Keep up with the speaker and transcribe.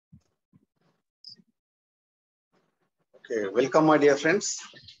Okay, welcome my dear friends.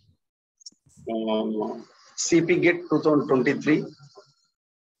 CPGET-2023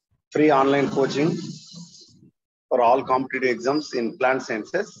 free online coaching for all competitive exams in plant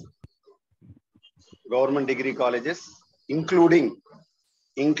sciences, government degree colleges, including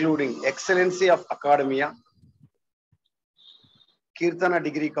Excellency of Academia, Kirtana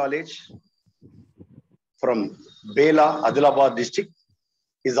Degree College from Bela, Adilabad district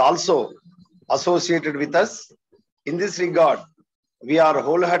is also associated with us. In this regard, we are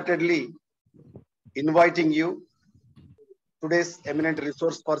wholeheartedly inviting you, today's eminent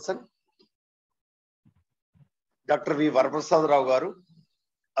resource person, Dr.V.Varaprasad Garu,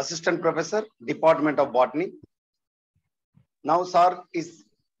 Assistant Professor, Department of Botany. Now, sir is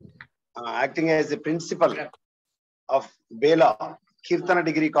acting as a principal of Bela, Kirtana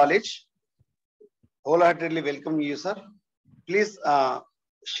Degree College. Wholeheartedly welcome you, sir. Please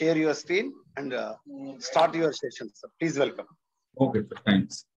share your screen and start your session, sir. Please welcome. Okay, sir.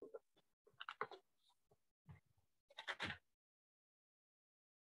 Thanks.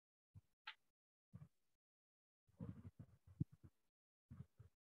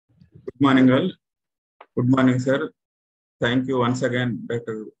 Good morning, all. Good morning, sir. Thank you once again,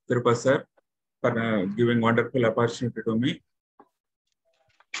 Dr. Tirupati sir, for giving wonderful opportunity to me.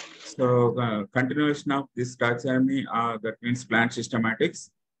 So, continuation of this taxonomy, that means plant systematics.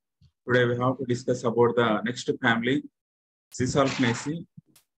 Today we have to discuss about the next family, Cisalpinaceae.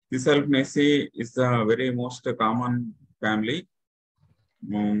 Cisalpinaceae is the very most common family.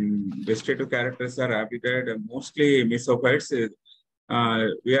 Vegetative characters are habitat mostly mesophytes.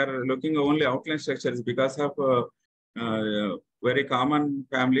 We are looking only outline structures because of very common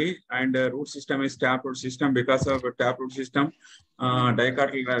family, and root system is taproot system. Because of taproot system,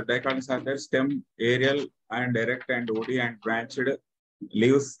 dicotyledons are there, stem, aerial and erect and woody and branched,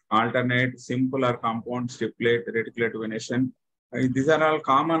 leaves alternate, simple or compound, stipulate, reticulate venation. These are all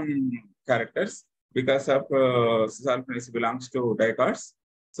common characters because of Cisalpinaceae belongs to dicots.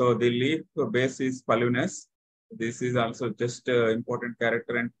 So the leaf base is palluinous. This is also just important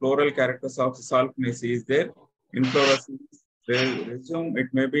character, and floral characters of Cisalpinaceae is there. Inflorescence, rhizome,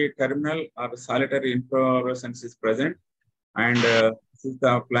 it may be terminal or solitary inflorescence is present. And this is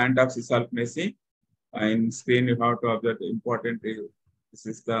the plant of Cisalpinaceae. In screen, you have to observe the important. This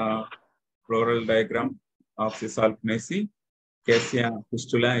is the floral diagram of Cisalpinaceae. Cassia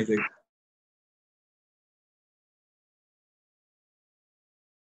fistula is a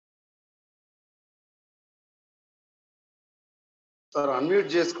Sir, unmute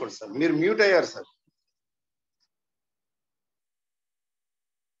చేసుకోండి sir. మీరు mute అయ్యారు sir.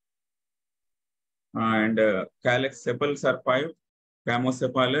 And calyx sepals are 5,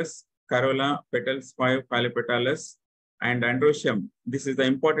 Gamopetalae, corolla, petals 5, Gamopetalae, and androecium. This is the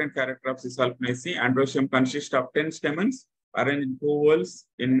important character of Cisalpinaceae. Androecium consists of 10 stamens arranged in 2 whorls.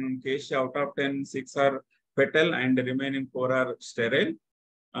 In Cassia, out of 10, 6 are petal and the remaining 4 are sterile.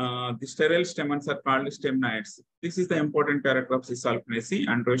 The sterile stamens are called stemnoids. This is the important character of Cisalpinaceae.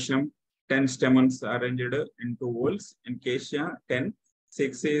 Androecium, 10 stamens arranged in 2 whorls. In Cassia, 10.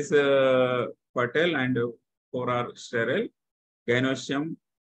 6 is petal and 4 are sterile. Gynoecium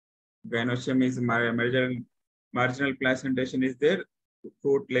is marginal placentation is there.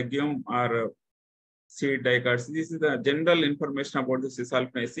 Fruit, legume or seed dicots. This is the general information about the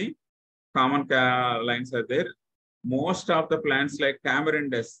Cisalpinaceae. Common lines are there. Most of the plants like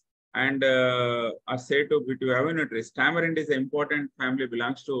Tamarindus and are said to be avenue trees. Tamarind is an important family,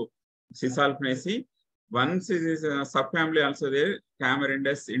 belongs to Cisalpinaceae. Once it is a subfamily also there,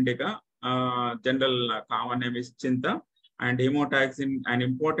 Tamarindus indica. General common name is Chinta. And hemotaxin, an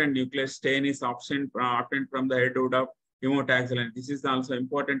important nuclear stain, is obtained from the headwood of hemotaxylin. This is also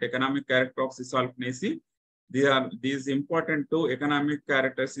important economic character of Cisalpinaceae. These important 2 economic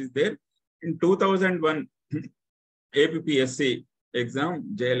characters is there. In 2001 APPSC exam,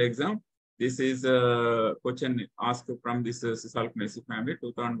 JL exam, this is a question asked from this Cisalpinaceae family,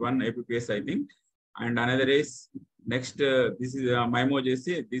 2001 APPS, I think. And another is next, this is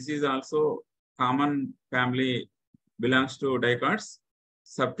Mimosaceae. This is also common family, belongs to dicots.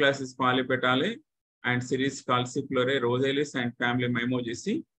 Subclass is Polypetalae and series Calciflorae, Rosalis and family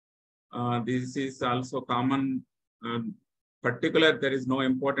Mimosaceae. This is also common. Particular, there is no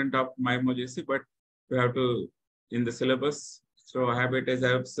important of Mimosaceae, but we have to in the syllabus. So habitats,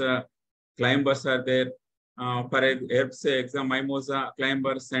 herbs, climbers are there. For herbs, exam mimosa,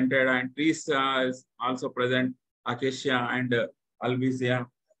 climbers, scented, and trees is also present. Acacia and albizia,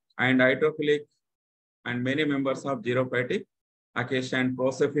 and hydrophilic, and many members of xerophytic. Acacia and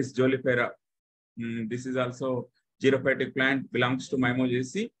Prosophis jolifera. This is also xerophytic plant, belongs to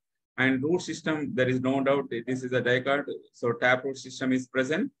Mimosaceae. And root system, there is no doubt this is a dicot. So taproot system is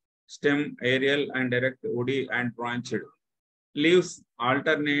present. Stem, aerial and direct, woody and branched. Leaves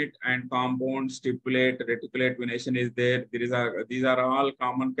alternate and compound, stipulate, reticulate venation is there. These are all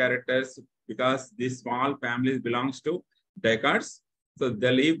common characters because these small families belongs to dicots. So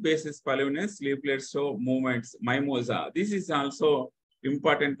the leaf base is polyvenous, leaflets show movements, mimosa. This is also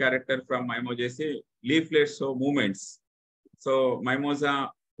important character from Mimosaceae. Leaflets show movements. So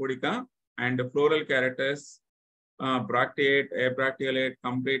mimosa pudica and floral characters, bracteate, abracteolate,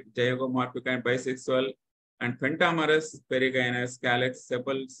 complete, zygomorphic and bisexual, and pentamerous, perigynous, calyx,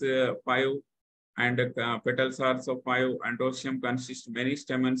 sepals 5, and petals also 5. Androecium consists many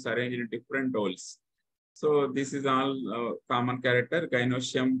stamens arranged in different roles. So this is all common character.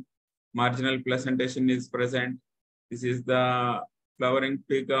 Gynoecium, marginal placentation is present. This is the flowering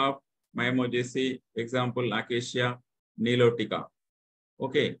peak of Mimosaceae. Example, Acacia nilotica.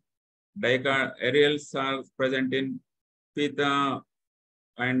 Okay. Aerials are present in Pitta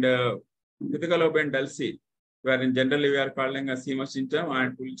and Pithecanthropus dulce, where generally we are calling a Semocinta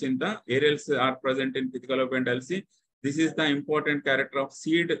and Pulcinta. Aerials are present in Pithecanthropus dulce. This is the important character of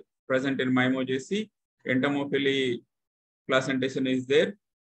seed present in Mimosaceae. Entomophily placentation is there.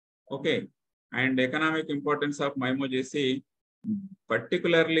 Okay. And economic importance of Mimosaceae,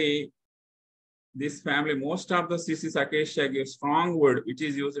 particularly this family, most of the species acacia gives strong wood, which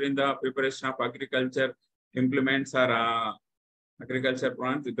is used in the preparation of agriculture implements or agriculture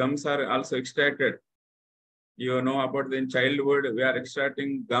plants. Gums are also extracted. You know about the childhood, we are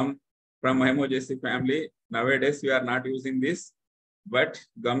extracting gum from Mimosaceae family. Nowadays, we are not using this, but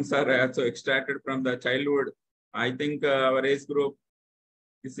gums are also extracted from the childhood. I think our age group,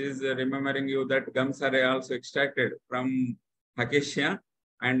 this is remembering you that gums are also extracted from acacia.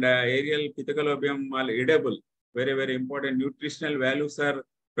 And aerial Pithecanthropus are edible. Very, very important. Nutritional values are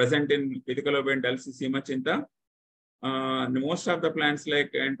present in Pithecanthropus dulce, Semocinta. Most of the plants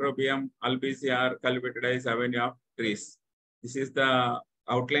like Entropium, Albizia, Cultivatidae, avenue of trees. This is the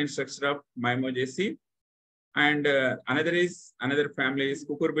outline structure of Mimosaceae. And another family is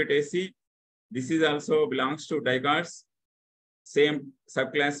Cucurbitaceae. This is also belongs to dicots. Same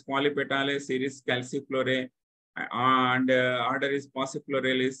subclass Polypetalae, series Calciflorae. And order is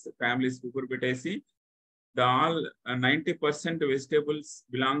Passifloralis, family is Cucurbitaceae. The all 90% vegetables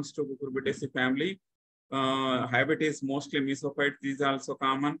belongs to Cucurbitaceae family. Habit is mostly mesophyte. These are also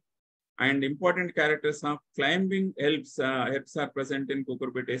common. And important characters of climbing helps are present in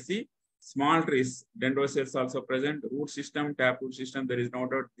Cucurbitaceae. Small trees, dendroceres also present. Root system, taproot system, there is no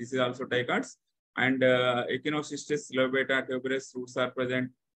doubt. This is also dicots. And Echinocystis, lobata, tuberous roots are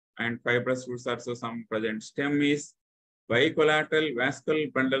present. And fibrous roots are also some present. Stem is bicollateral, vascular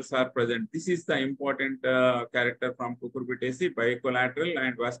bundles are present. This is the important character from Cucurbitaceae. Bicollateral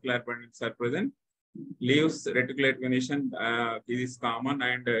and vascular bundles are present. Leaves, reticulate venation, this is common,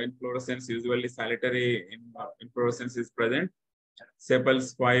 and inflorescence usually solitary inflorescence is present.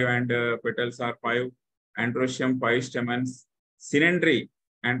 Sepals 5 and petals are 5. Androecium 5 stamens. Cynandry,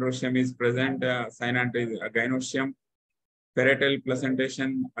 androecium is present. Cynandry, gynoecium. Parietal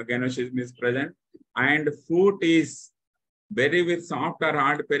placentation, gynoecium is present. And fruit is berry with soft or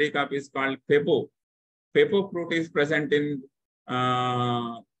hard pericarp is called pepo. Pepo fruit is present in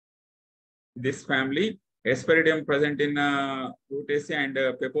this family. Hesperidium present in Rutaceae and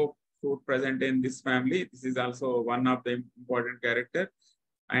pepo fruit present in this family. This is also one of the important character.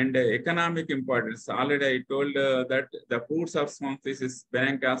 And economic importance. Already I told that the fruits of some species,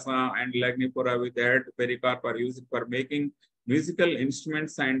 Benincasa and Lagnipora with haired pericarp are used for making musical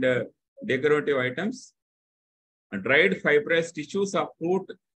instruments and decorative items. Dried fibrous tissues of fruit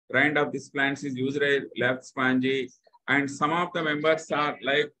rind of these plants is used as left spongy. And some of the members are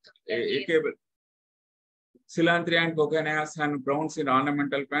like Cilantria and Cocaneas and browns in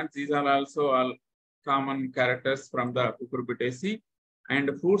ornamental plants. These are also all common characters from the Cucurbitaceae. And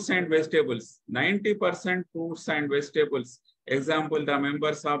fruits and vegetables, 90% fruits and vegetables. Example, the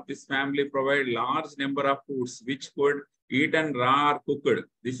members of this family provide large number of foods which could eaten raw or cooked.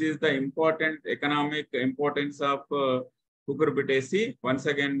 This is the important economic importance of Cucurbitaceae. Once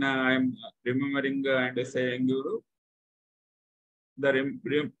again, I am remembering and saying you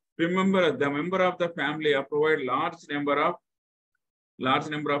remember the member of the family provide large number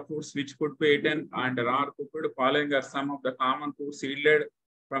of foods which could be eaten and raw cooked. Following are some of the common foods yielded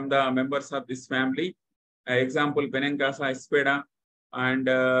from the members of this family. Example, Benincasa aspida and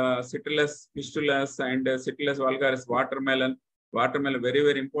Citulus pistulus and Citulus vulgaris, watermelon. Watermelon, very,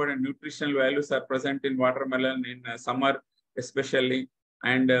 very important. Nutritional values are present in watermelon in summer especially.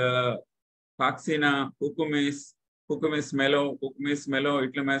 And Coxina, cucumis, Cucumis mellow,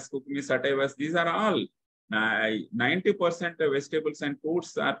 Itlamus, Cucumis sativus. These are all 90% vegetables and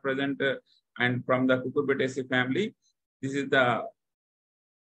fruits are present and from the Cucurbitaceae family. This is the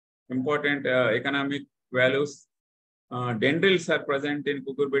important economic values. Dendrils are present in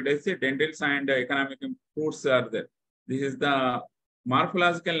Cucurbitaceae. Dendrils and economic fruits are there. This is the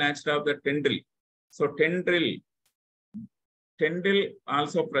morphological nature of the tendril. So tendril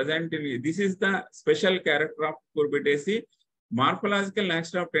also present in, this is the special character of Cucurbitaceae. Morphological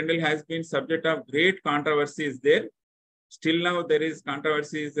nature of tendril has been subject of great controversies there. Still now there is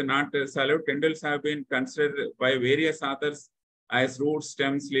controversy is not solved. Tendrils have been considered by various authors as roots,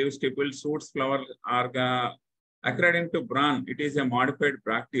 stems, leaves, stipules, shoots, flower, or according to Braun, it is a modified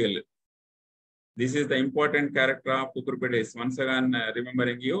bracteole. This is the important character of Cucurbitaceae. Once again,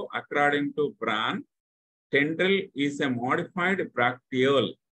 remembering you, according to Braun, tendril is a modified bracteole.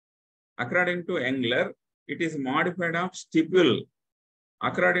 According to Engler, it is modified of stipule.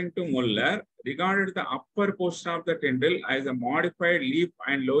 According to Muller, regarded the upper portion of the tendril as a modified leaf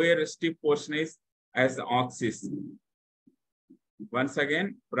and lower stiff portion is as the axis. Once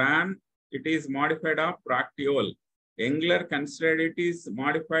again, Braun, it is modified of bracteole. Engler considered it is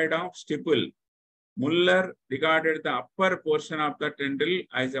modified of stipule. Muller regarded the upper portion of the tendril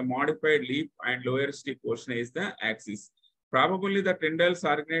as a modified leaf and lower stiff portion is the axis. Probably the tendrils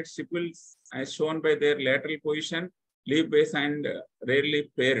originate stipules as shown by their lateral position, leaf base and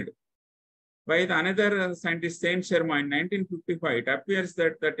rarely paired. By the another scientist Saint Sharma in 1955, it appears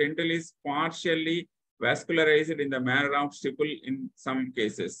that the tendril is partially vascularized in the manner of stipule in some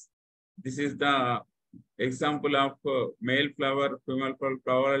cases. This is the example of male flower, female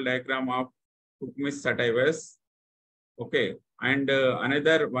flower diagram of Cucumis sativus. Okay, and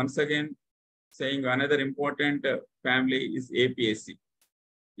another, once again, saying another important family is Apiaceae.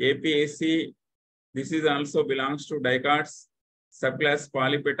 Apiaceae, this is also belongs to dicots, subclass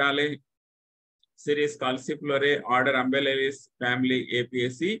Polypetalae, series Calciflorae, order Umbellales, family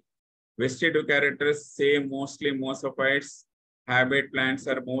Apiaceae. Vegetative characters, same, mostly mosophytes. Habit plants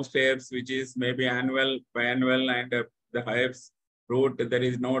are most herbs, which is maybe annual, biannual, and the herbs. Root, there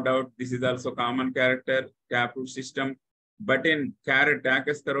is no doubt. This is also common character, taproot system. But in carrot,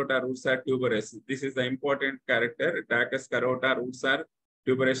 Dacus carota, roots are tuberous. This is the important character. Dacus carota, roots are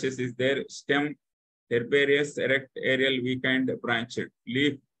tuberous is there. Stem, herbaceous, erect, aerial, weak, and branched.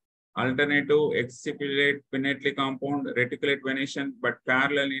 Leaf, alternative, excipient, pinnately compound, reticulate venation, but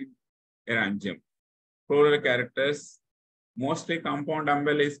parallel in erangium. Floral characters, mostly compound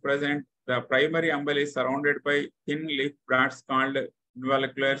umbel is present. The primary umbel is surrounded by thin leaf bracts called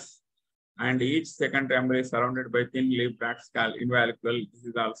involucrals, and each secondary umbel is surrounded by thin leaf bracts called involucral. This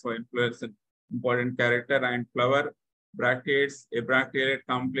is also influence important character. And flower, bracteates, abracteate,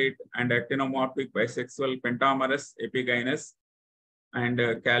 complete, and actinomorphic, bisexual, pentamerous, epigynous, and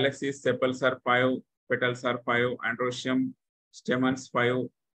calyx is sepals are 5, petals are 5, androecium, stamens 5.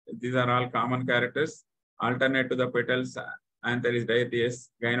 These are all common characters. Alternate to the petals, and there is diatheus,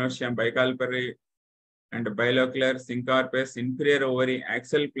 gynoecium, bicarpellary, and bilocular, syncarpous, inferior ovary,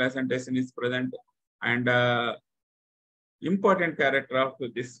 axial placentation is present. And important character of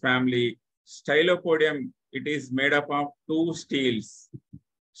this family, Stylopodium, it is made up of 2 steels.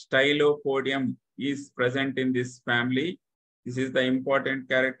 Stylopodium is present in this family. This is the important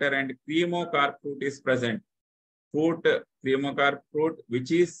character. And cremocarp fruit is present. Fruit, cremocarp fruit,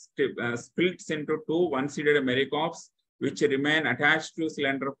 which is splits into 2 one-seeded mericarps, which remain attached to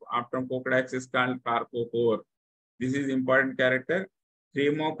cylinder after pocodax is called carpocore. This is important character.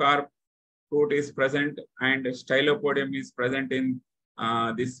 Cremocarp fruit is present and Stylopodium is present in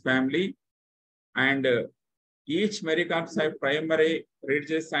this family. And each mericarps have primary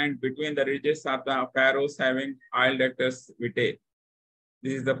ridges, and between the ridges are the farrows having oil ductus vitae.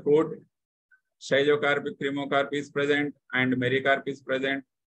 This is the fruit. Schizocarp, cremocarp is present and mericarp is present.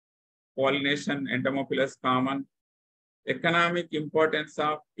 Pollination, entomophilous common. Economic importance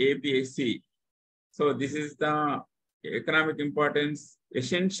of Apiaceae. So this is the economic importance.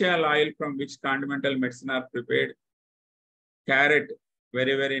 Essential oil from which condimental medicine are prepared. Carrot,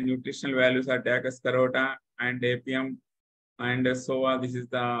 very, very nutritional values are Dacus carota and apium and so on. This is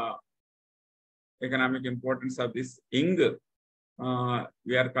the economic importance of this. Ing,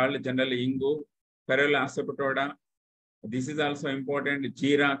 we are called generally Ingu. Ferula acetoda. This is also important.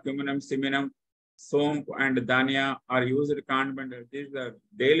 Jeera, cuminum, ciminum, somp, and dhania are used condiment. These are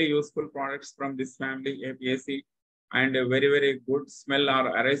daily useful products from this family Apiaceae, and a very, very good smell are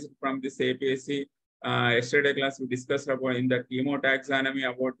arised from this Apiaceae. Yesterday class we discussed about in the chemotaxonomy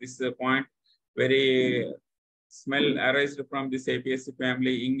about this point. Very smell arised from this Apiaceae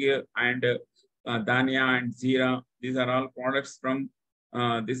family. Ing and Dania and Zira. These are all products from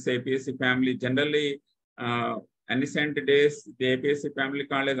this APSC family. Generally, ancient days, the APSC family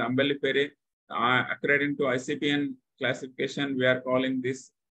called as Umbelliferae. According to ICPN classification, we are calling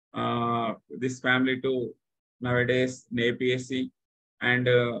this this family to nowadays in APSC. And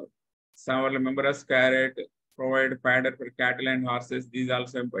several members carrot provide fodder for cattle and horses. These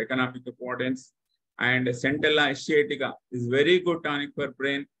also have economic importance. And Centella asiatica is very good tonic for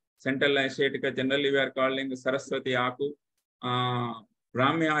brain. Centella asiatica generally we are calling Saraswati Aku.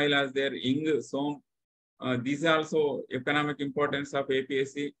 Brahmi oil is there, Ing, Som. These are also economic importance of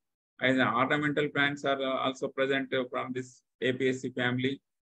APSC. And ornamental plants are also present from this APSC family.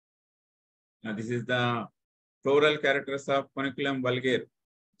 This is the floral characters of Paniculum vulgare.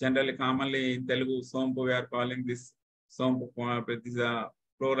 Generally, commonly in Telugu, Sompu, we are calling this Sompu. This is a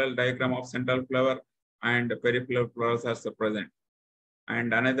floral diagram of central flower and peripheral flowers are present.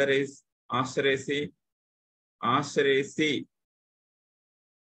 And another is Asteraceae. Asteraceae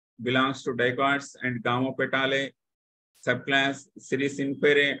belongs to dicots and Gamopetalae, subclass Series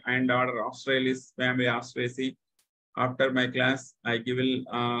Inferae and order Australis family Asteraceae. After my class, I give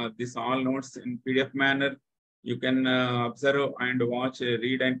this all notes in PDF manner. You can observe and watch,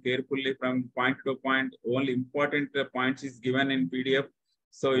 read and carefully from point to point. Only important points is given in PDF.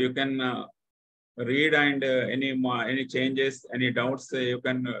 So you can read and any changes, any doubts, you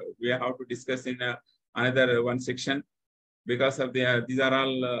can we have to discuss in another one section. Because of these are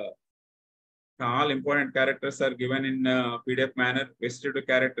all important characters are given in PDF manner. Vegetative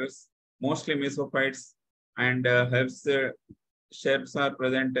characters, mostly mesophytes, and herbs, shrubs are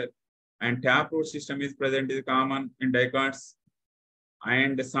present, and taproot system is present, is common in dicots,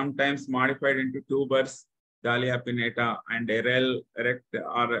 and sometimes modified into tubers, Dahlia pinnata, and erect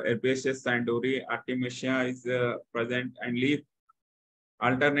or herbaceous and uri artemisia is present, and leaf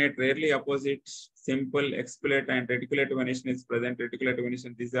alternate, rarely opposite, simple, expellate, and reticulate venation is present. Reticulate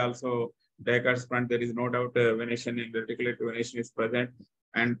venation, this is also dicots front. There is no doubt venation in reticulate venation is present.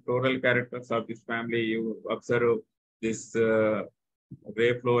 And floral characters of this family, you observe this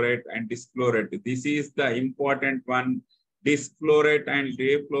ray floret and disc floret. This is the important one. Disc floret and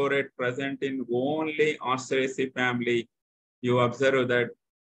ray floret present in only Asteraceae family. You observe that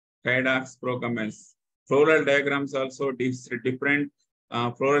Chidax procumbens. Floral diagrams also different.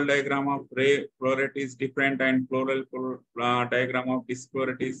 Floral diagram of ray floret is different, and floral diagram of disc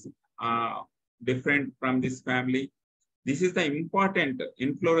floret is different from this family. This is the important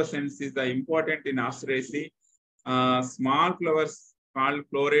inflorescence is the important in Asteraceae. Small flowers called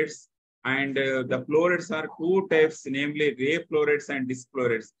florets, and the florets are two types, namely ray florets and disc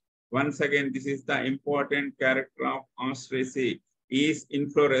florets. Once again, this is the important character of Asteraceae is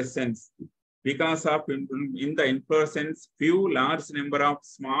inflorescence. Because of in the inflorescence, few large number of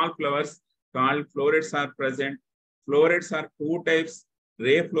small flowers called florets are present. Florets are two types,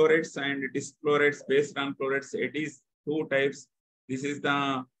 ray florets and disc florets. Based on florets, it is two types. This is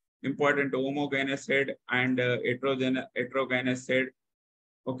the important homogeneous head and heterogeneous head.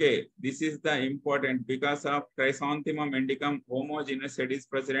 Okay, this is the important because of Chrysanthemum indicum, homogeneous head is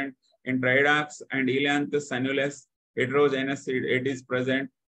present in Tridax and Elianthus annulus, heterogeneous head is present.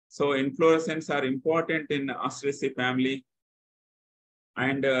 So inflorescence are important in Asteraceae family.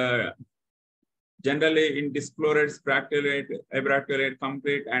 And generally in disc florets, bracteolate, abracteolate,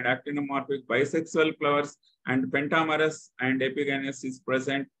 complete and actinomorphic bisexual flowers and pentamerous and epigynous is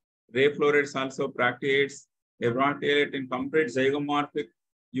present. Ray florets also bracteates, abracteolate in complete zygomorphic,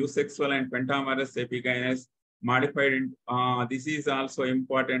 eusexual and pentamerous epigynous modified in, this is also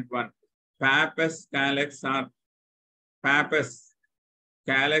important one. Pappus calyx are pappus.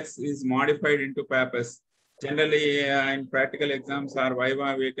 Calyx is modified into pappus. Generally, in practical exams or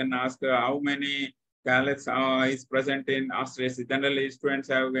viva, we can ask how many calyx is present in Asteraceae. Generally, students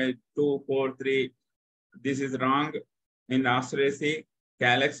have 2, 4, 3. This is wrong. In Asteraceae,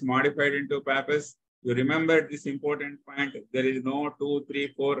 calyx modified into pappus. You remember this important point. There is no 2,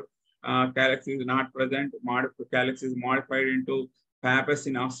 3, 4. Calyx is not present. Calyx is modified into pappus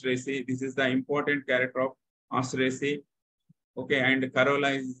in Asteraceae. This is the important character of Asteraceae. Okay, and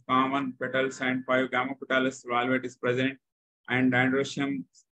corolla is common, petals and 5 Gamopetalae valvate is present, and Androecium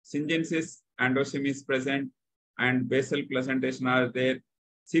singensis, androecium is present, and basal placentation are there.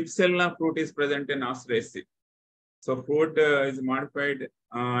 Cypsella fruit is present in Asteraceae. So fruit is modified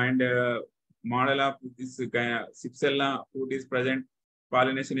and model of this Cypsella fruit is present.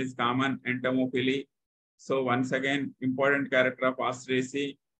 Pollination is common, entomophily. So once again, important character of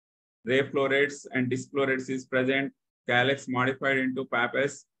Asteraceae, ray florets and disc florets is present. Calyx modified into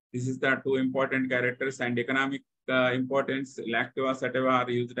pappus. This is the two important characters, and economic importance. Lactiva sativa are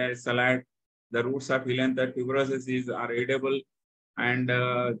used as salad. The roots of Helianthus tuberosus are edible, and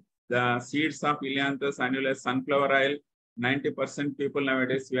the seeds of Helianthus annulus sunflower oil. 90% people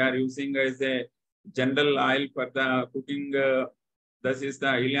nowadays we are using as a general oil for the cooking. This is the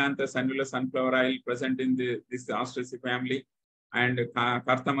Helianthus annulus sunflower oil present in this Asteraceae family, and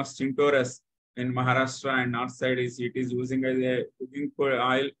Carthamus tinctorius in Maharashtra and north side it is using as a cooking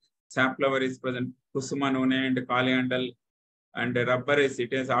oil. Safflower is present, Kusuma none and Kaliandal, and rubber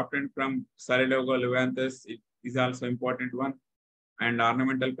it is obtained from Solidogo levanthus. It is also important one, and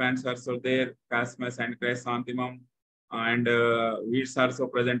ornamental plants are also there, Casmus and Chrysanthemum, and weeds are also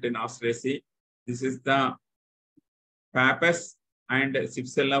present in Asteraceae. This is the Pappus and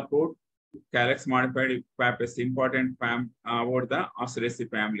Cypsella fruit, calyx modified Pappus, important about the Asteraceae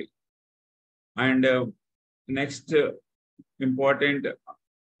family. And next important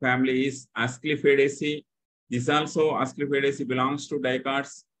family is Asclepiadaceae. This also Asclepiadaceae belongs to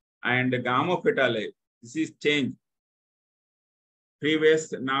dicots, and Gamopetalae. This is change.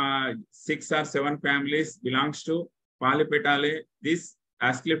 Previous 6 or 7 families belongs to Polypetalae. This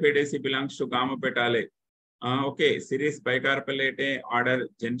Asclepiadaceae belongs to Gamopetalae. Okay, series Bicarpellate, order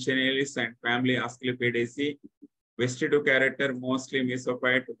Gentianalis and family Asclepiadaceae. Vestido character mostly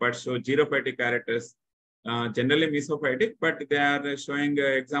mesophyte, but show xerophytic characters. Generally mesophytic, but they are showing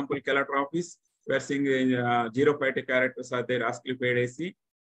example Calotropis. We are seeing xerophytic characters are there, Asclepiadaceae,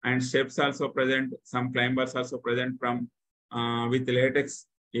 and shapes also present. Some climbers also present from with latex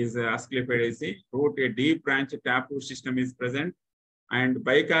is Asclepiadaceae. Root, a deep branch taproot system is present, and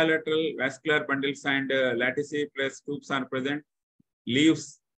bilateral vascular bundles and lattice plus tubes are present.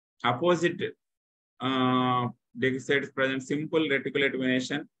 Leaves opposite is present, simple reticulate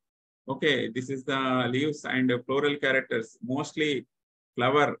venation. Okay, this is the leaves and floral characters. Mostly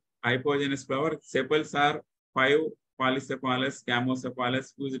flower, hypogynous flower. Sepals are 5, Polycephalus,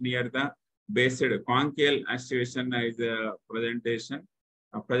 Gamocephalus, who is near the based conchial astriation is presentation.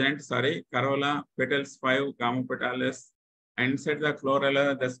 Corolla, petals 5, Gamopetalae. Inside the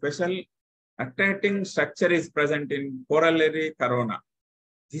corolla, the special attracting structure is present in corollary corona.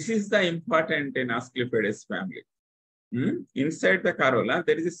 This is the important in Asclepiadaceae family. Inside the corolla,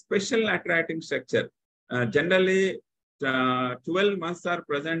 there is a special attracting structure. Generally, 12 months are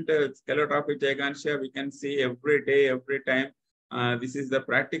present. Sclerotrophic gigantia we can see every day, every time. This is the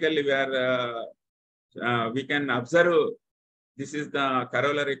practically where we can observe. This is the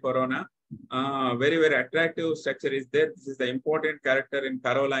corollary corona. Very, very attractive structure is there. This is the important character in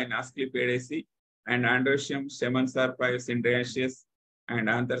corolla in Asclepiadaceae, and androecium, stamens are 5, syndriaceous, and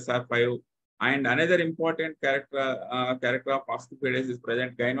anthers are 5. And another important character of Asclepiadaceae is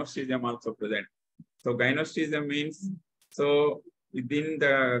present. Gynostigium also present. So gynostigium means, so within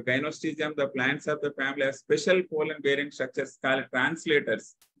the gynostigium, the plants of the family have special pollen-bearing structures called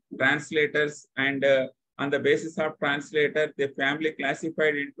translators. And on the basis of translator, the family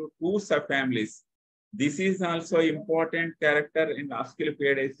classified into 2 subfamilies. This is also important character in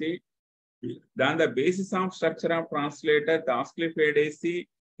Asclepiadaceae. On the basis of structure of translator, the Asclepiadaceae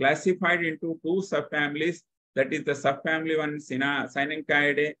classified into 2 subfamilies. That is the subfamily one,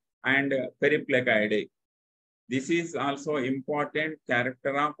 Synanchidae and Periplacidae. This is also important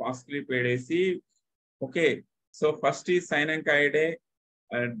character of Asclepiadaceae. Okay, so first is Synanchidae.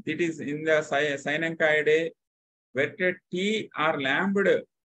 It is in the Synanchidae, verted T or lambed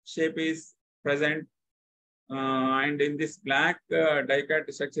shape is present, and in this black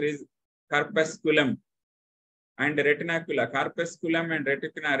dicot structure is corpusculum and retinacula. Corpusculum and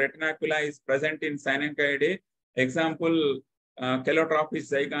retinacula is present in Synanchidae. Example,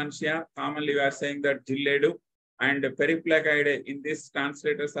 Calotropis gigantia. Commonly we are saying that Gilledu, and Periplacidae in this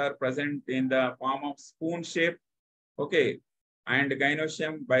translators are present in the form of spoon shape. Okay. And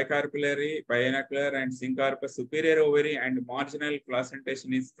gynoecium, bicarpellary, binocular, and syncarpus, superior ovary and marginal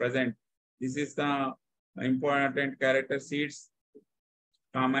placentation is present. This is the important character. Seeds.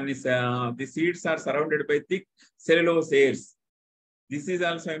 Common is the seeds are surrounded by thick cellulose hairs. This is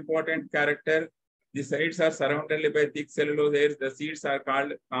also important character. The seeds are surrounded by thick cellulose hairs. The seeds are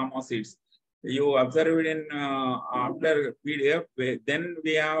called comoseeds. You observe it in after PDF. Then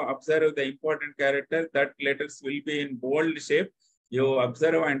we have observed the important character that letters will be in bold shape. You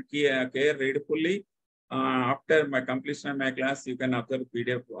observe and care read fully. After my completion of my class, you can observe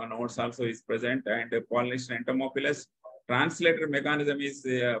PDF notes also is present, and pollination entomophilus. Translator mechanism is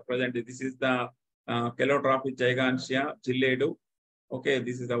present. This is the Calotropis gigantia, Gilledu. Okay,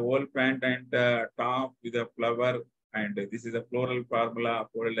 this is the whole plant and top with a flower, and this is a floral formula,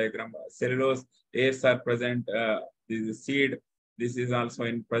 floral diagram. Cellulose hairs are present. This is seed. This is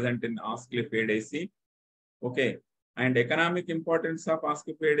also present in Asclepiadaceae. Okay, and economic importance of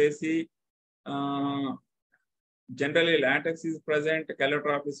Asclepiadaceae. Generally, latex is present,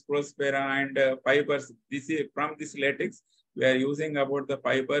 Calotropis prospera, and fibers. This is from this latex. We are using about the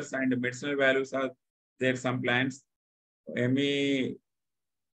fibers and medicinal values are there. Some plants, ME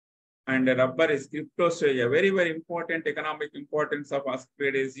and rubber is cryptostoria. Very important economic importance of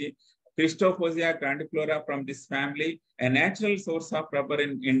Asclepiadaceae. Christophosia grandiflora from this family, a natural source of rubber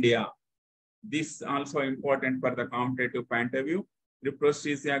in India. This also important for the competitive point of view.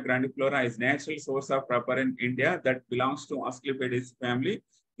 Cryptostoria grandiflora is natural source of rubber in India that belongs to Asclepiadaceae family.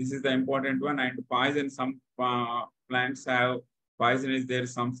 This is the important one. And poison, some plants have poison is there.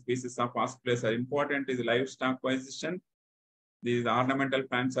 Some species of Asclepiadaceae are important is livestock poison. These ornamental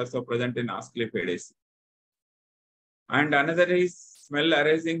plants are also present in Asclepiadaceae. And another is smell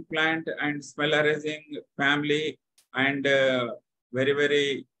arising plant and smell arising family, and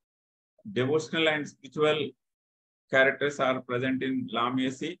very devotional and spiritual characters are present in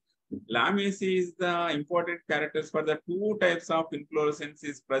Lamiaceae. Lamiaceae is the important characters for the two types of inflorescence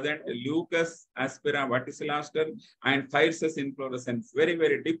is present, Leucas aspera verticillasta and Thyrsus inflorescence.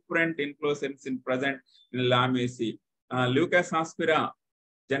 Very different inflorescence in present in Lamiaceae. Leucas aspera,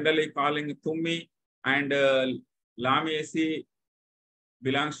 generally calling Thummi, and Lamiaceae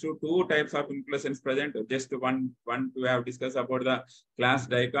belongs to two types of inflorescence present. Just one we have discussed about the class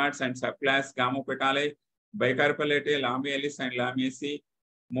dicots and subclass Gamopetalae, Bicarpellate, Lamialis and Lamiaceae.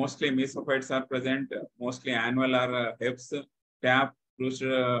 Mostly mesophytes are present, mostly annual or hips, tap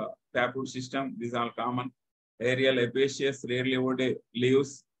root system. These are common. Aerial, herbaceous, rarely wood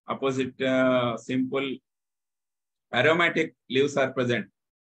leaves. Opposite simple aromatic leaves are present.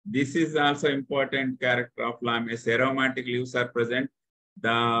 This is also important character of Lamiaceae. Aromatic leaves are present.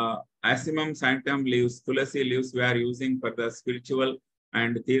 The Asimum sanctum leaves, Tulasi leaves, we are using for the spiritual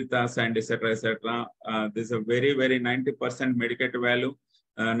and tirthas and etc. This is a very 90% medicated value.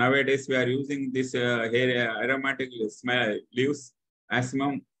 Nowadays we are using this aromatic leaves,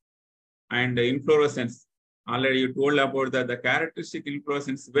 Asimum, and inflorescence. Already you told about the characteristic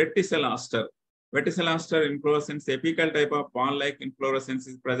inflorescence, verticillasta. Verticillasta inflorescence, apical type of ball-like inflorescence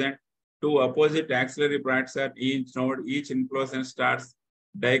is present. Two opposite axillary bracts at each node. Each inflorescence starts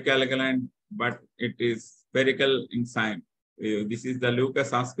dicalcaline, but it is spherical in sign. This is the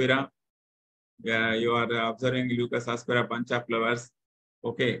Leucas aspera. You are observing Leucas aspera bunch of flowers.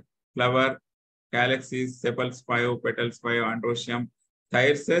 Okay, flower, calyx is sepals 5, petals 5, androecium,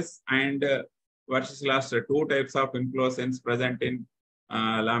 thyrsus and verticillasta. Two types of inflorescence present in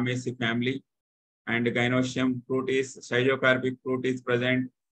Lamiaceae family. And gynoecium fruit is stylocarpic fruit is present.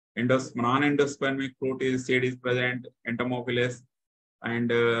 Non-endospermic fruit is seed is present. Entomophilous and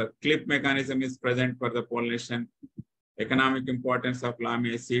clip mechanism is present for the pollination. Economic importance of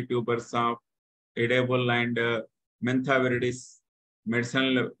Lamiaceae, tubers of edible and Mentha viridis.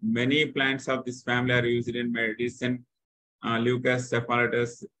 Medicinal, many plants of this family are used in medicine. Leucas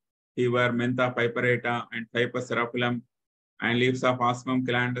cephalatus, fever, Mentha piperata, and Typhus cerophyllum, and leaves of Osmum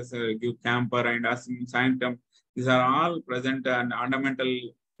calandus give camphor and Osmum sanctum. These are all present, and ornamental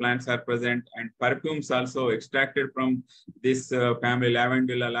plants are present, and perfumes also extracted from this family.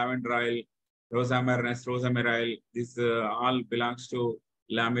 Lavandula, lavender oil, Rosa marinus, rosemary oil. This all belongs to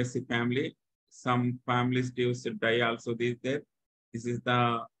Lamiaceae family. Some families use dye also these there. This is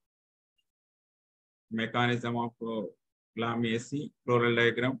the mechanism of Lamiaceae, floral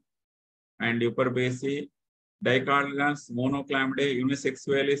diagram. And Euperbaceae, dicotyledons, monoclamidae,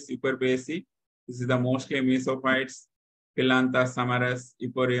 unisexualis, Euperbaceae. This is the mostly mesophytes. Phylantha, Samaras,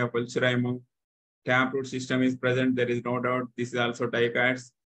 Euphoria, Pulcherrimum. Taproot system is present, there is no doubt. This is also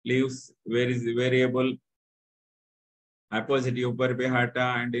dicots. Leaves, variable. Opposite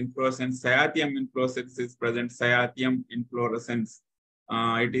Euperbeata and inflorescence. Cyathium inflorescence is present. Cyathium inflorescence.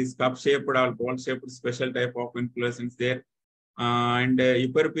 It is cup-shaped or ball-shaped special type of inflorescence there. And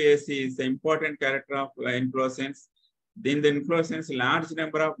Euperbaceae is the important character of inflorescence. In the inflorescence, large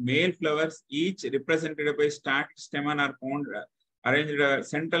number of male flowers, each represented by stacked stamen, are found arranged a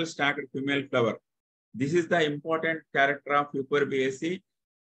central stacked female flower. This is the important character of Euperbaceae.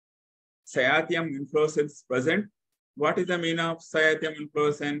 Cyathium inflorescence present. What is the meaning of cyathium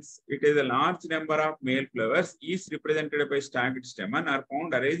inflorescence? It is a large number of male flowers, each represented by stacked stamen, are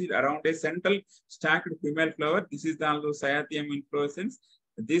found arranged around a central stacked female flower. This is also cyathium inflorescence.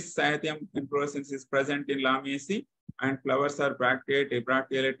 This cyathium inflorescence is present in Lamiaceae, and flowers are bracteate,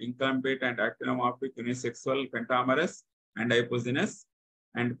 abracteolate, incumbent, and actinomorphic, unisexual, pentamerous, and hypocynous.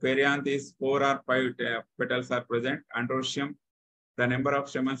 And perianthus, 4 or 5 petals are present. Androecium, the number of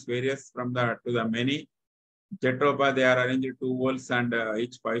stamens varies from the to the many. Jatropha, they are arranged 2 whorls and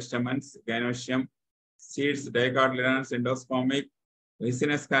each 5 stamens. Gynoecium, seeds, dicotyledons, endospermic.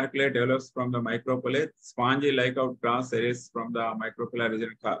 Resinous caracule develops from the microphylla. Spongy like out grass areas from the microphylla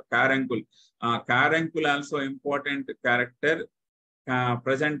region. Carancule. Carancule also important character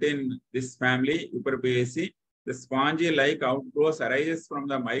present in this family, Uperbiaceae. The spongy-like outgrowth arises from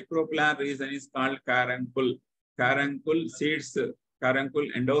the microphylla region is called carancule. Carancule seeds, carancule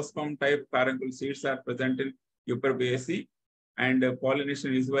endosperm type carancule seeds are present in Uperbiaceae, and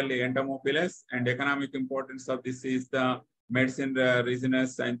pollination usually entomophilous. And economic importance of this is the medicine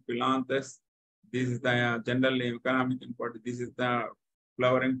resinous and phyllanthus. This is the general economic importance. This is the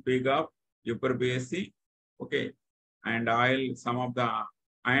flowering twig of Uperbiaceae. Okay. And oil, some of the,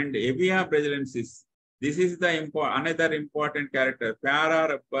 and Evia braziliensis. This is the another important character.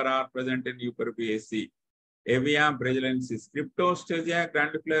 Para rubber are present in Uperbiaceae. Evia braziliensis. Cryptostogia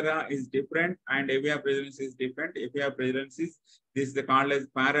grandiflora is different, and Evia braziliensis is different. Evia braziliensis, this is called as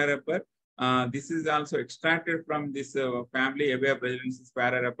para rubber. This is also extracted from this family, Evia braziliensis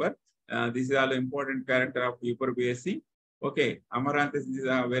para rubber. This is also important character of Uperbiaceae. Okay, Amaranthus is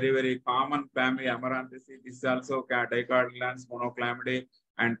a very, very common family. Amaranthus is also dicotyledons, monoclamidae,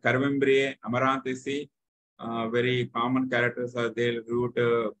 and Curvimbriae. Amaranthus, very common characters are there: root,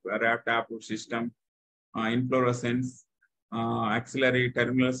 wrapped taproot system, inflorescence, axillary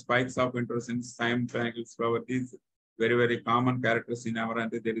terminal spikes of inflorescence, cyme triangles, flower. These very, very common characters in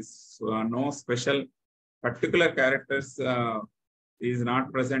Amaranthus. There is no special particular characters is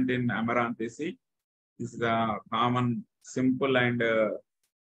not present in Amaranthus. This is a common, simple and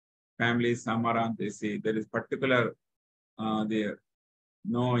families Amaranthus. There is particular there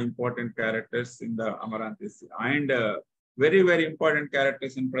no important characters in the Amaranthus, and very, very important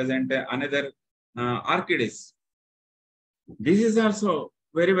characters in present another Orchids. This is also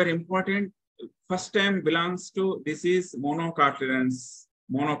very, very important. First time belongs to, this is monocotyledons,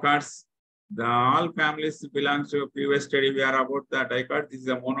 monocots. The all families belongs to previous study. We are about the dicot. This is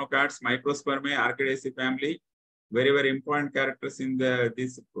a monocots, microspermae, Orchidaceae family. Very, very important characters in the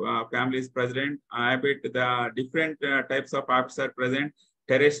this family is present. Habit, the different types of aphids are present.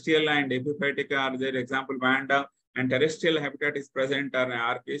 Terrestrial and epiphytic are there. Example, Vanda, and terrestrial habitat is present are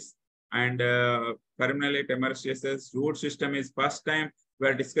Orchids. And terminally temerarious root system is first time we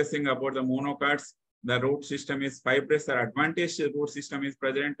are discussing about the monocots. The root system is fibrous or advantaged root system is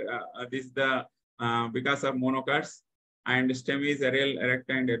present. This is the because of monocots. And stem is aerial, erect,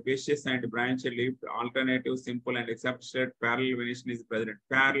 and herbaceous, and branch leafed, alternative, simple, and accepted. Parallel venation is present.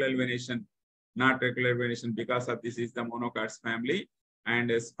 Parallel venation, not regular venation, because of this is the monocots family.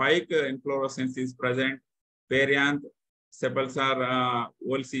 And spike inflorescence is present. Perianth, sepals are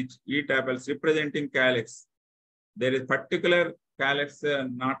E-tapels representing calyx. There is particular calyx,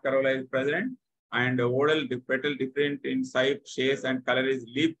 not corolla is present. And odal petal different in size, shape, and color is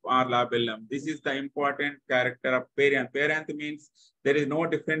lip or labellum. This is the important character of perianth. Perianth means there is no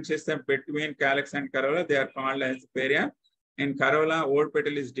differentiation between calyx and corolla. They are called as perianth. In corolla, old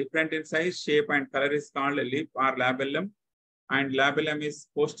petal is different in size, shape, and color is called lip or labellum. And labellum is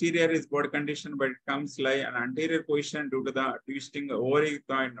posterior is bud condition, but it comes like an anterior position due to the twisting ovary.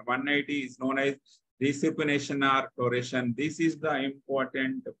 180 is known as resupination or toration. This is the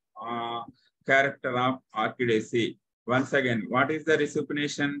important character of Orchidaceae. Once again, what is the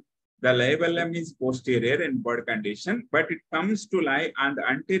resupination? The labellum is posterior in bud condition, but it comes to lie on the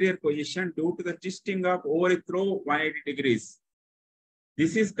anterior position due to the twisting of ovary through 180 degrees.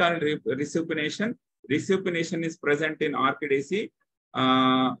 This is called resupination. Resupination is present in Orchidaceae.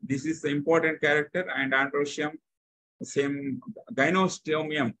 This is the important character. And Androecium, same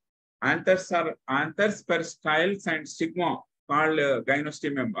gynostomium. Anthers per styles and stigma called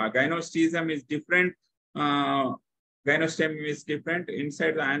gynostomium. Gynostomium is different. Gynostomium is different.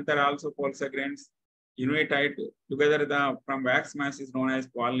 Inside the anther also polysaccharides unitite together. The from wax mass is known as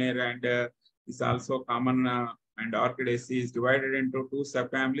pollinaria, and is also common. And Orchidaceae is divided into two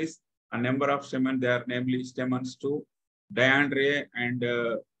subfamilies. A number of stamens, they are namely stamens to Diandrae, and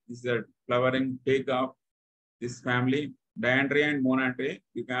this is a flowering twig of this family. Diandrae and Monandrae.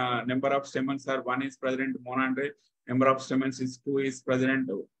 Number of stamens are 1 is present Monandrae. Number of stamens is 2 is present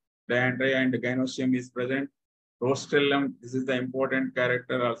Diandrae, and gynoecium is present. Rostellum, this is the important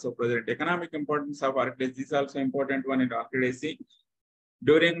character also present. Economic importance of Orchidaceae, this is also important one in Orchidaceae.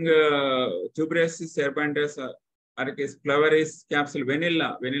 During tuberous serpentis, Orchids, flower is capsule,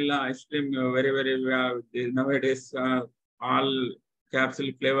 vanilla ice cream, very nowadays all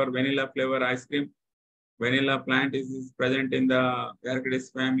capsule flavor, vanilla flavor ice cream. Vanilla plant is present in the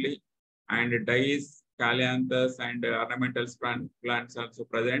Orchidaceae family, and dyes, Callianthus, and ornamental plants also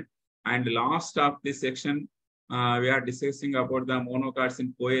present. And last of this section, we are discussing about the monocots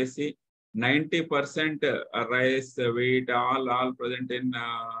in Poaceae. 90% rice, wheat, all present in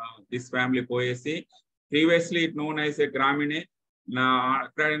this family Poaceae. Previously, it known as a Gramine. Now,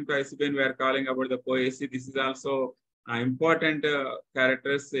 according to ICPN, we are calling about the Poaceae. This is also important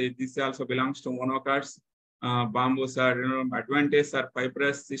characters. This also belongs to monocots. Bamboos are, adventitious or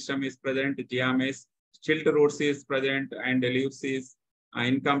fibrous system is present. Giames, stilt roots is present, and leaves is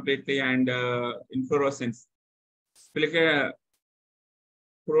incompletely, and inflorescence.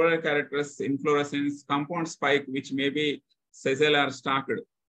 Floral characters, inflorescence, compound spike, which may be sessile or stalked.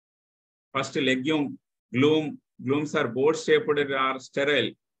 First, legume, glooms are board-shaped or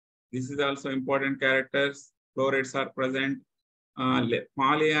sterile. This is also important characters. Florets are present.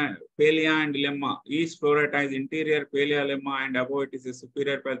 Palea and lemma. Each floret has interior palea lemma, and above it is a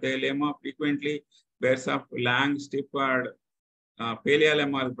superior palea lemma. Frequently, bears of long, stiff, or palea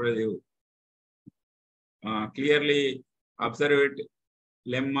lemma. Clearly observe it.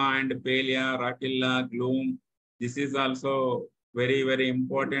 Lemma and palea, rachilla, gloom. This is also very, very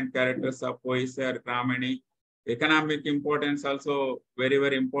important characters of Poaceae or Gramine. Economic importance also very,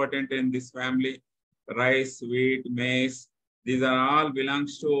 very important in this family. Rice, wheat, maize. These are all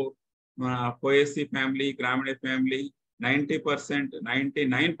belongs to Poaceae family, Gramine family. 90%,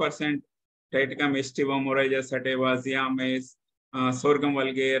 99% Triticum aestivum, Moragia sativa, Zea maize, Sorghum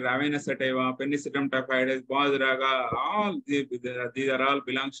vulgare, Ravenna sativa, Pennisetum typhoides, Bosraga, all these are all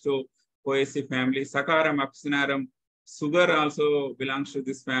belongs to Poaceae family. Saccharum apocynarum, sugar also belongs to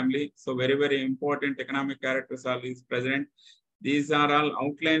this family. So very, very important economic characters are present. These are all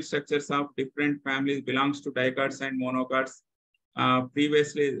outline structures of different families, belongs to dicots and monocots.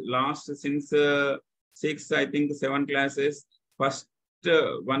 Previously, last since 7 classes. First,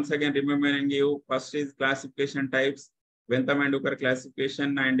 once again remembering you, first is classification types. Bentham and Hooker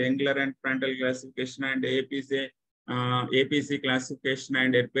classification, and Engler and Prandtl classification, and APC classification,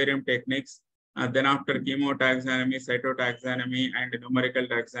 and herbarium techniques. Then after chemotaxonomy, cytotaxonomy, and numerical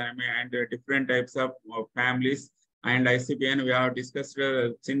taxonomy, and different types of families. And ICPN, we have discussed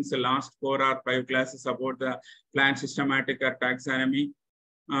since the last 4 or 5 classes about the plant systematic or taxonomy.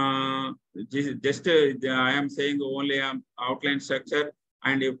 Just I am saying only outline structure,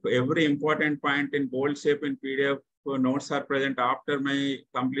 and if every important point in bold shape in PDF notes are present after my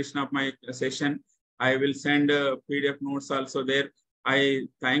completion of my session. I will send PDF notes also there. I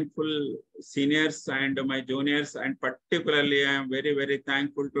thankful seniors and my juniors, and particularly I am very, very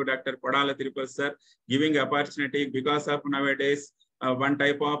thankful to Dr. PADALA Tirupati sir, giving opportunity, because of nowadays one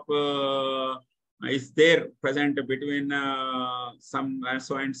type of is there present between some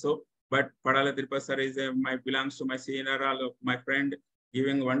so and so, but PADALA Tirupati sir is belongs to my senior, my friend,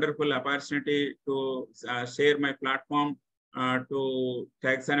 giving wonderful opportunity to share my platform to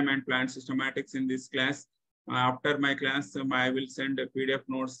taxonomy and plant systematics in this class. After my class, I will send PDF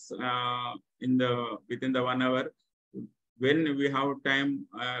notes within the 1 hour. When we have time,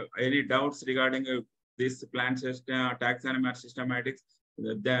 any doubts regarding this plant taxonomy or systematics,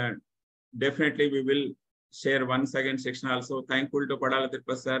 then definitely we will share once again section also. Thankful to PADALA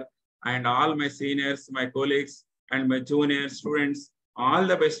Tirupati sir and all my seniors, my colleagues, and my junior students. All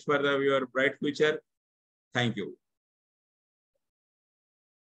the best for your bright future. Thank you.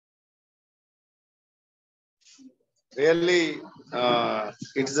 Really,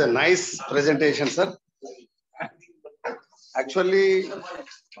 it is a nice presentation, sir. Actually,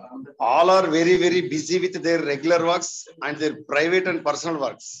 all are very, very busy with their regular works and their private and personal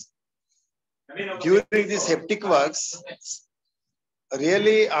works. During these hectic works,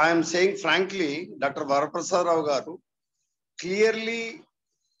 really, I am saying frankly, Dr. Varaprasad Rao garu clearly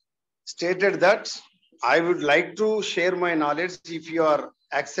stated that I would like to share my knowledge if you are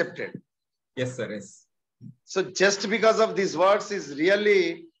accepted. Yes, sir. Yes. So just because of these words is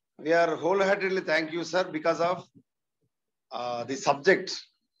really, we are wholeheartedly thank you, sir, because of the subject.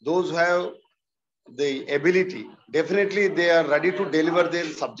 Those who have the ability, definitely they are ready to deliver their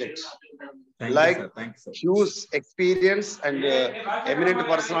subject. Thank you, sir. Huge experience and eminent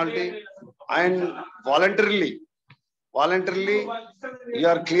personality, and voluntarily, you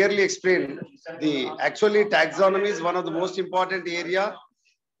are clearly explained. Actually taxonomy is one of the most important area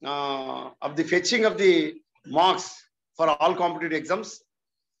of the fetching of the marks for all competitive exams.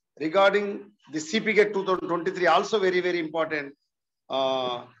 Regarding the CPGET-2023, also very, very important.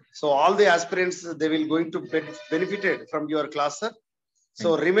 So all the aspirants, they will going to benefited from your class, sir.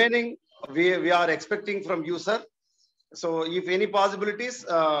 So remaining, we are expecting from you, sir. So if any possibilities,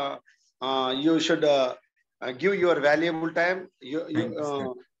 you should give your valuable time.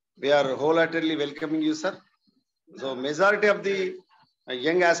 We are wholeheartedly welcoming you, sir. So majority of the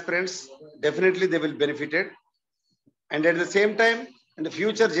young aspirants, definitely they will benefited. And at the same time, and the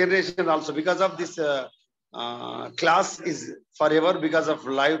future generation also, because of this class is forever because of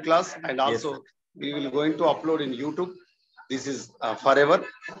live class, and also Yes, we will going to upload in YouTube. This is forever.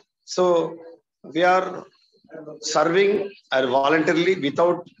 So we are serving voluntarily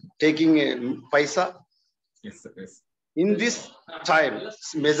without taking a paisa. yes, sir. Yes. In this time,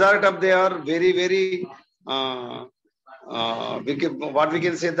 majority of they are very, very what we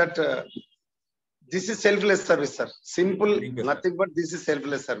can say that this is selfless service, sir. Simple, You, nothing but this is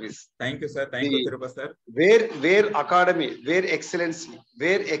selfless service. Thank you, sir. Thank you, Tirupati, sir. Where academy, where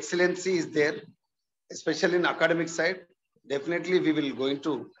excellency is there, especially in academic side, definitely we will going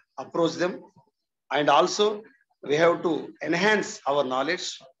to approach them. And also we have to enhance our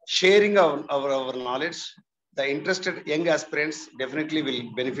knowledge, sharing our knowledge. The interested young aspirants definitely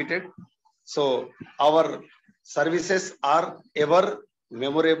will benefit. So our services are ever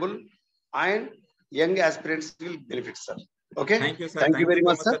memorable, and young aspirants will benefit, sir. Okay. Thank you, sir. Thank you very so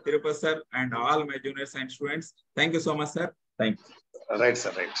much, sir. Tirupati, sir, and all my juniors and students. Thank you so much, sir. Thank you. Right,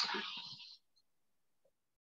 sir. Right.